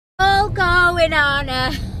going on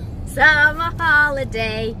a summer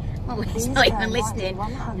holiday. Oh, he's not even listening.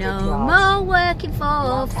 No more working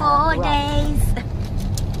for 4 days.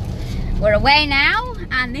 We're away now,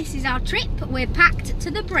 and this is our trip. We're packed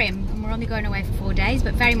to the brim, and we're only going away for 4 days,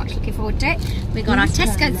 but very much looking forward to it. We've got our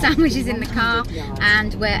Tesco sandwiches in the car,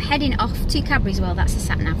 and we're heading off to Cadbury World. That's the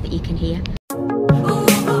sat nav that you can hear.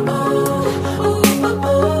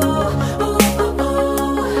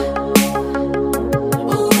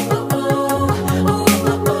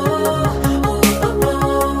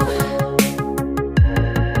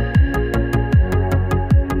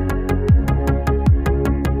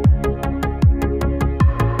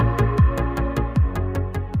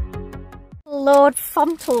 Lord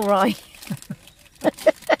Fauntleroy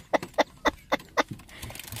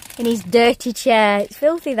in his dirty chair. It's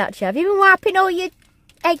filthy, that chair. Have you been wiping all your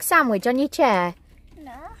egg sandwich on your chair?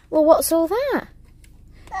 No. Well, what's all that?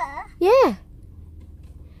 There? Yeah.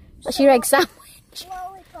 That's your egg sandwich.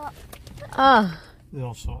 Lollipop. Oh. There's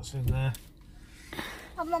all sorts in there.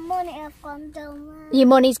 And my money has gone down there. Your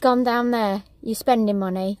money's gone down there. You're spending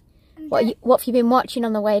money. What have you been watching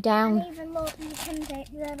on the way down? And even look, you can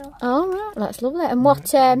take that off. Oh, right, that's lovely. And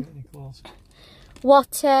what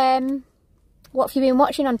have you been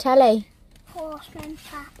watching on telly? Postman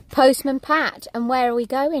Pat. Postman Pat. And where are we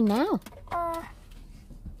going now?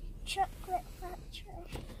 Chocolate factory.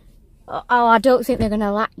 Oh, I don't think they're going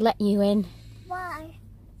to let you in. Why?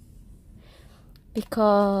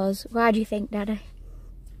 Because, why do you think, Daddy?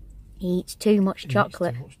 He eats too much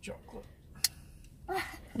chocolate. Too much chocolate.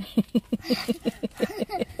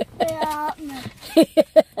 They are, no. They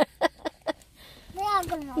are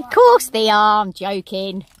gonna Of course they are, I'm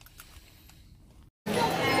joking.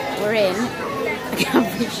 We're in a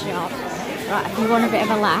Cadbury shop. Right, if you want a bit of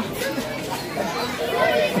a laugh,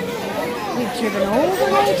 we've driven all the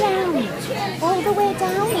way down. All the way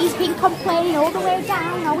down. He's been complaining all the way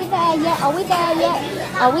down. Are we there yet? Are we there yet?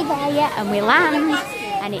 Are we there yet? And we land,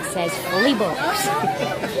 and it says fully booked.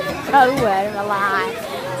 Oh, word of a lie.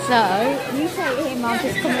 So, you say to him, I'll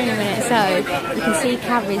just come in a minute. So, you can see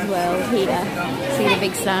Cadbury World here, see the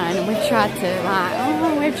big sign, and we've tried to, like,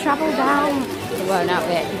 oh, we've travelled down. It won't have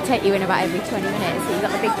it. It'll take you in about every 20 minutes. So, you've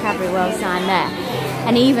got the big Cadbury World sign there.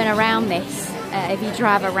 And even around this, if you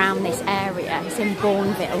drive around this area, it's in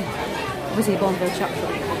Bourneville. Obviously, Bourneville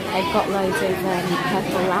chocolate. They've got loads of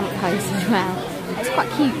purple lampposts as well. It's quite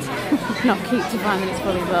cute. Not cute to find that it's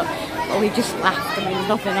fully booked. But we just laughed. I mean, there's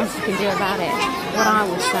nothing else you can do about it. What I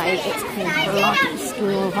would say, it's called for like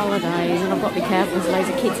school holidays, and I've got to be careful, there's loads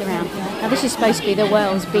of kids around. Now this is supposed to be the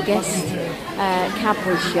world's biggest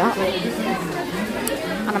Cadbury shop,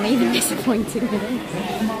 and I'm even disappointed with it.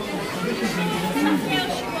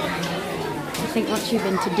 I think once you've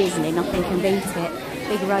been to Disney, nothing can beat it.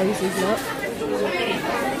 Big roses, look.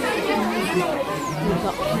 We've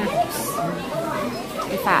got caps.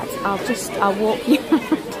 In fact, I'll walk you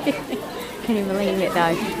around. Can you believe it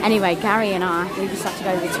though? Anyway, Gary and I, we just had to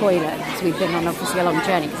go to the toilet because we've been on obviously a long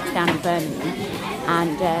journey because it's down in Birmingham,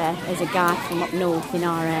 and there's a guy from up north in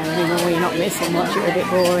our area, and we're not missing much, it was a bit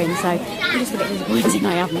boring, so I'm just a bit disappointed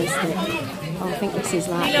I have missed it. Oh, I think this is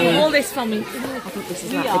like the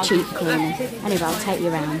cheap corner. Anyway, I'll take you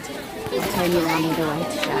around. I'll turn you around either way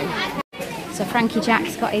to show. So Frankie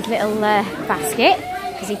Jack's got his little basket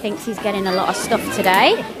because he thinks he's getting a lot of stuff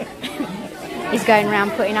today. He's going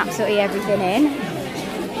around putting absolutely everything in.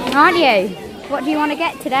 Aren't you? What do you want to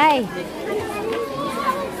get today?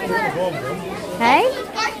 Hey?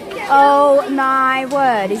 Oh my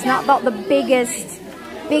word, he's not got the biggest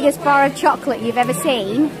bar of chocolate you've ever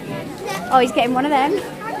seen. Oh, he's getting one of them.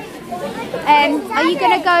 Are you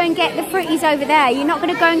going to go and get the fruities over there? You're not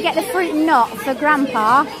going to go and get the fruit and nut for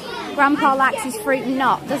Grandpa? Grandpa likes his fruit and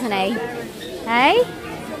nut, doesn't he? Hey?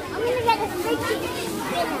 I'm going to get the fruity.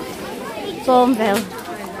 Bourneville.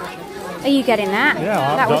 Are you getting that?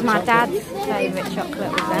 Yeah, that was my dad's favourite chocolate,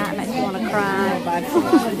 was that. Makes me want to cry.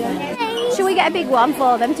 Shall we get a big one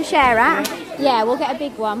for them to share at? Yeah, we'll get a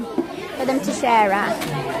big one for them to share at.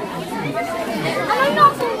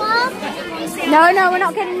 Another one? No, we're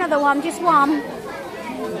not getting another one, just one.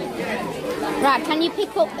 Right, can you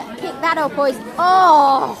pick that up, boys?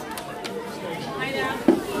 Oh!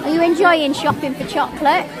 Are you enjoying shopping for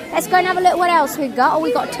chocolate? Let's go and have a look what else we've got. Oh,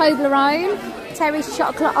 we've got Toblerone, Terry's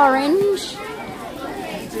Chocolate Orange.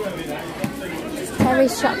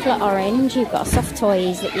 Terry's Chocolate Orange. You've got soft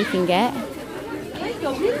toys that you can get.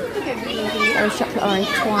 Terry's Chocolate Orange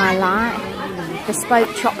Twilight.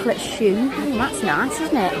 Bespoke Chocolate Shoe. Oh, that's nice,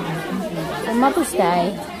 isn't it? For Mother's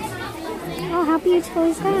Day. Oh, how beautiful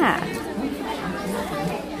is that? I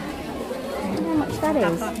wonder how much that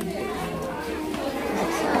is.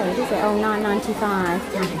 is it? Oh, $9.95.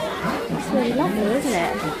 That's really lovely, isn't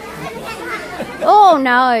it? Oh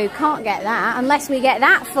no, can't get that unless we get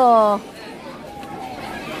that for.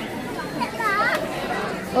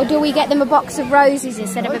 Or do we get them a box of roses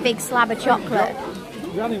instead of a big slab of chocolate?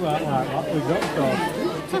 Granny might like that. We've got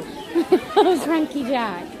some. Oh, Frankie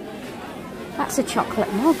Jack. That's a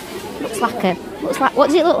chocolate mug. Looks like. What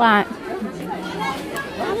does it look like? I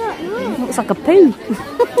don't know. Looks like a poo.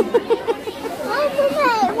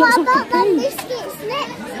 What about them biscuit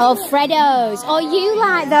snips? Oh, Freddos. Oh, you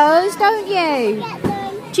like those, don't you?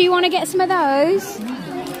 Do you want to get some of those?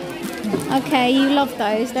 Okay, you love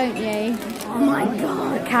those, don't you? Oh my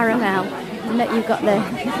God, caramel. And look, you've got the...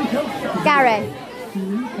 Gary,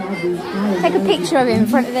 take a picture of him in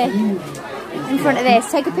front of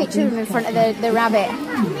this. Take a picture of him in front of the rabbit.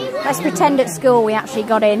 Let's pretend at school we actually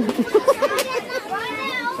got in.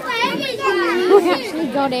 We actually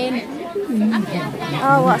got in.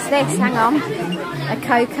 Oh, what's this? Hang on. A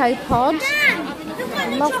cocoa pod.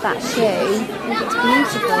 I love that shoe. I think it's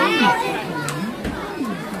beautiful.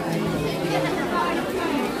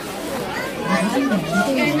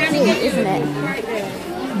 Cute, isn't it?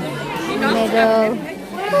 Middle.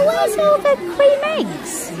 Oh, where's all the cream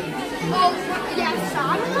eggs?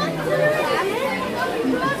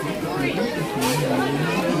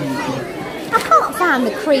 I can't find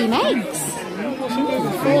the cream eggs.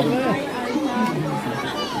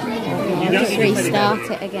 I'll just restart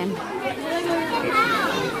it again.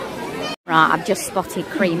 Right, I've just spotted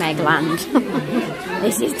cream egg land.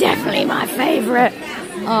 This is definitely my favourite.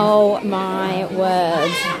 Oh my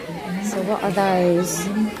word. So what are those?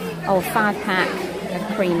 Oh, a 5-pack of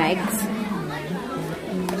cream eggs.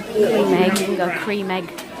 Cream egg, you can go cream egg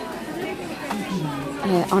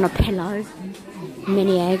on a pillow.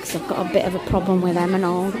 Mini eggs, I've got a bit of a problem with them and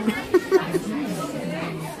all.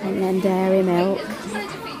 And then dairy milk.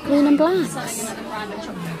 Green and Blacks.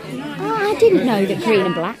 Oh, I didn't know that Green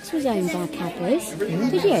and Blacks was owned by Cadbury's.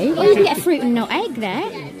 Did you? Oh, you can get a fruit and nut egg there.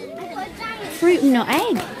 Fruit and nut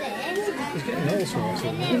egg.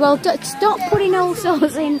 Well, stop putting all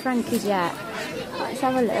sorts in, Frankie Jack. Let's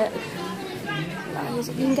have a look.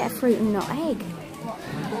 You can get a fruit and nut egg.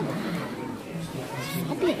 It's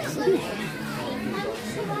fabulous, isn't it?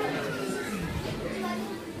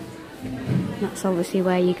 That's obviously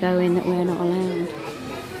where you go in that we're not allowed.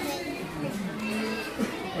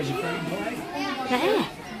 There.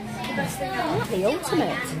 Oh, the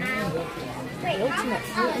ultimate. The ultimate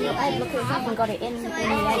fruit and nut egg. Look, I haven't got it in the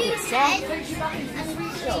egg itself.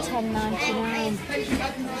 It's $10.99.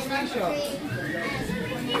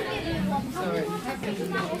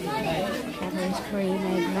 Cadbury's cream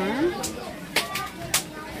egg van.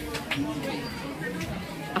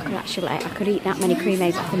 I could eat that many cream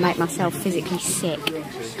eggs. I could make myself physically sick.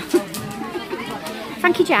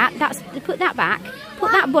 Frankie Jack, put that back.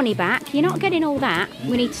 Put that bunny back. You're not getting all that.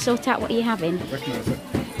 We need to sort out what you're having.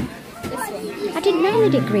 I didn't know they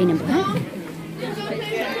did green and black.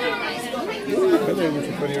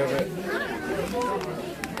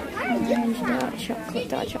 Orange,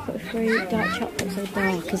 dark chocolate fruit, dark chocolate's so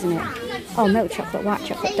dark, isn't it? Oh, milk chocolate, white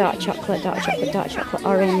chocolate, dark chocolate,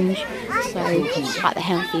 orange. So, like the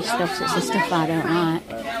healthy stuff, so it's the stuff I don't like.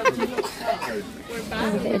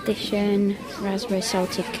 Velvet edition, raspberry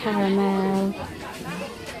salted caramel.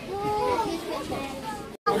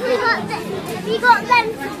 We got them.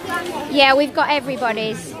 Yeah, we've got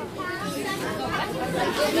everybody's. We've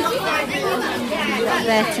got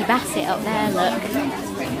Bertie Bassett up there, look.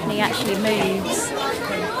 And he actually moves.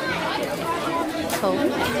 Cool.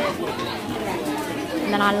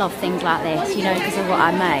 And then I love things like this, you know, because of what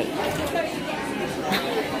I make.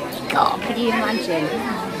 God, could you imagine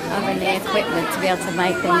having the equipment to be able to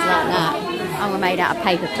make things like that? And were made out of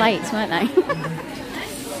paper plates, weren't they?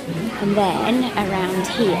 And then around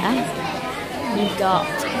here, we've got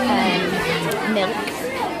milk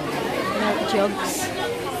jugs.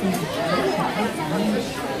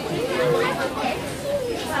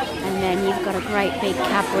 And then you've got a great big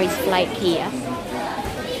Cadbury's flake here,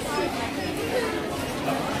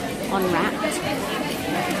 unwrapped.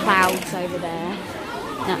 Clouds over there.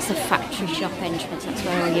 That's the factory shop entrance. That's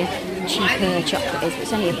where all your cheaper chocolate is.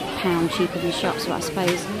 It's only £1 cheaper than the shop, so I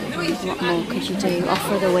suppose what more could you do?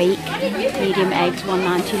 Offer of the week. Medium eggs,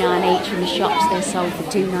 $1.99 each. In the shops they're sold for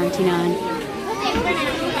 $2.99.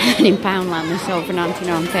 And in Poundland they're sold for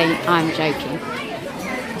 99p. I'm joking.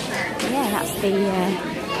 Yeah, that's the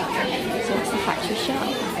factory shop.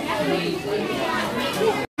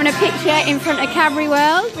 I'm having a picture in front of Cadbury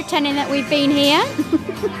World, pretending that we've been here.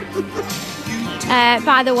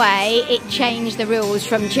 By the way, it changed the rules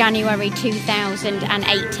from January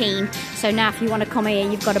 2018. So now if you want to come here,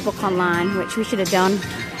 you've got to book online, which we should have done.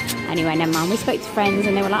 Anyway, never mind. We spoke to friends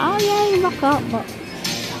and they were like, oh yeah, you rock up. But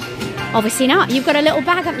obviously not. You've got a little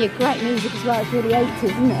bag, haven't you? Great music as well. It's really 80s,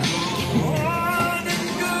 isn't it?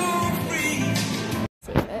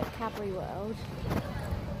 See it at Cadbury World.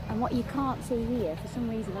 And what you can't see here, for some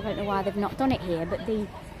reason, I don't know why they've not done it here, but the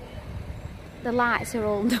lights are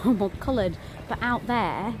all normal coloured, but out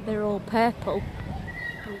there they're all purple.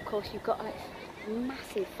 And of course you've got a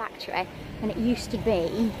massive factory, and it used to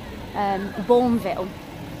be Bourneville,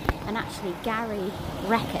 and actually Gary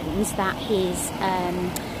reckons that his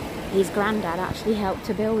granddad actually helped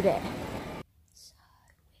to build it. So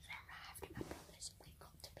we've arrived at my brother's and we've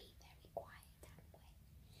got to be very quiet, haven't we?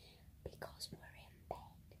 Because we're in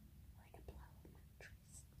bed, we're in a blow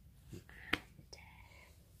mattress, and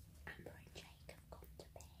Amber and Jake have gone to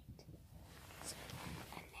bed. So,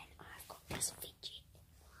 and then I've got this fidget.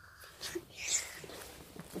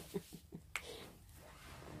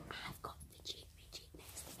 I've got fidget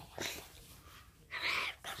next to me.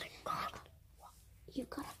 I've got a gun. What? You've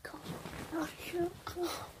got a gun? Oh, sure.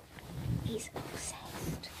 He's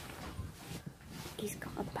obsessed. He's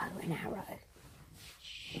got a bow and arrow.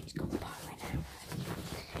 He's got a bow and arrow.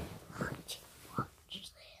 Watch this.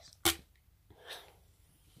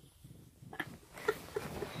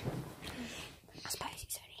 I suppose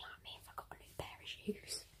it's only like me if I got a new pair of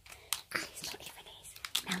shoes. It's not even his.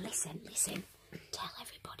 Now listen. Tell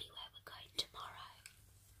everybody where we're going tomorrow.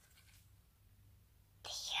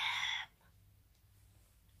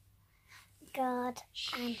 God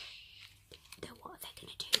and What are they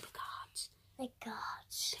going to do, the guards? the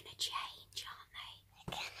gods. They're going to change, aren't they?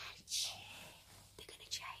 They're gonna change. They're going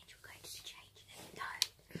to change. We're going to the changing of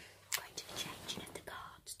we're going to the changing of the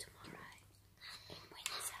guards tomorrow in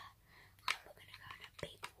Windsor. And we're going to go on a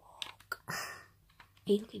big walk. Are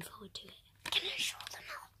you looking forward to it? Can I show them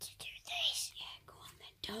how to do this? Yeah, go on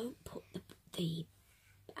then. Don't put the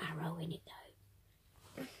arrow in it though.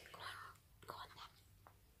 Go on then.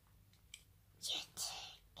 You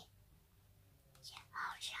take your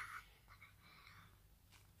hold your hand.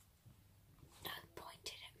 Don't point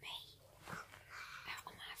it at me. Out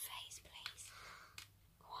of my face, please.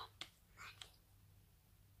 Go on.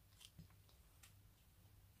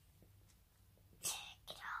 Take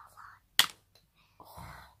it all on.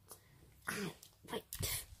 Wait,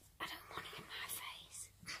 I don't want it in my face.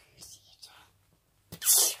 See it.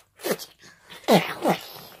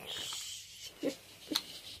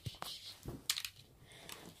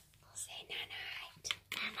 Say night.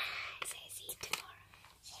 Say see you tomorrow.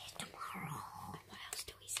 See you tomorrow. And what else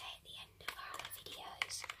do we say at the end of our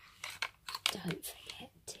videos? Don't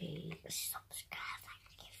forget to Subscribe and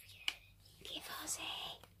give give us a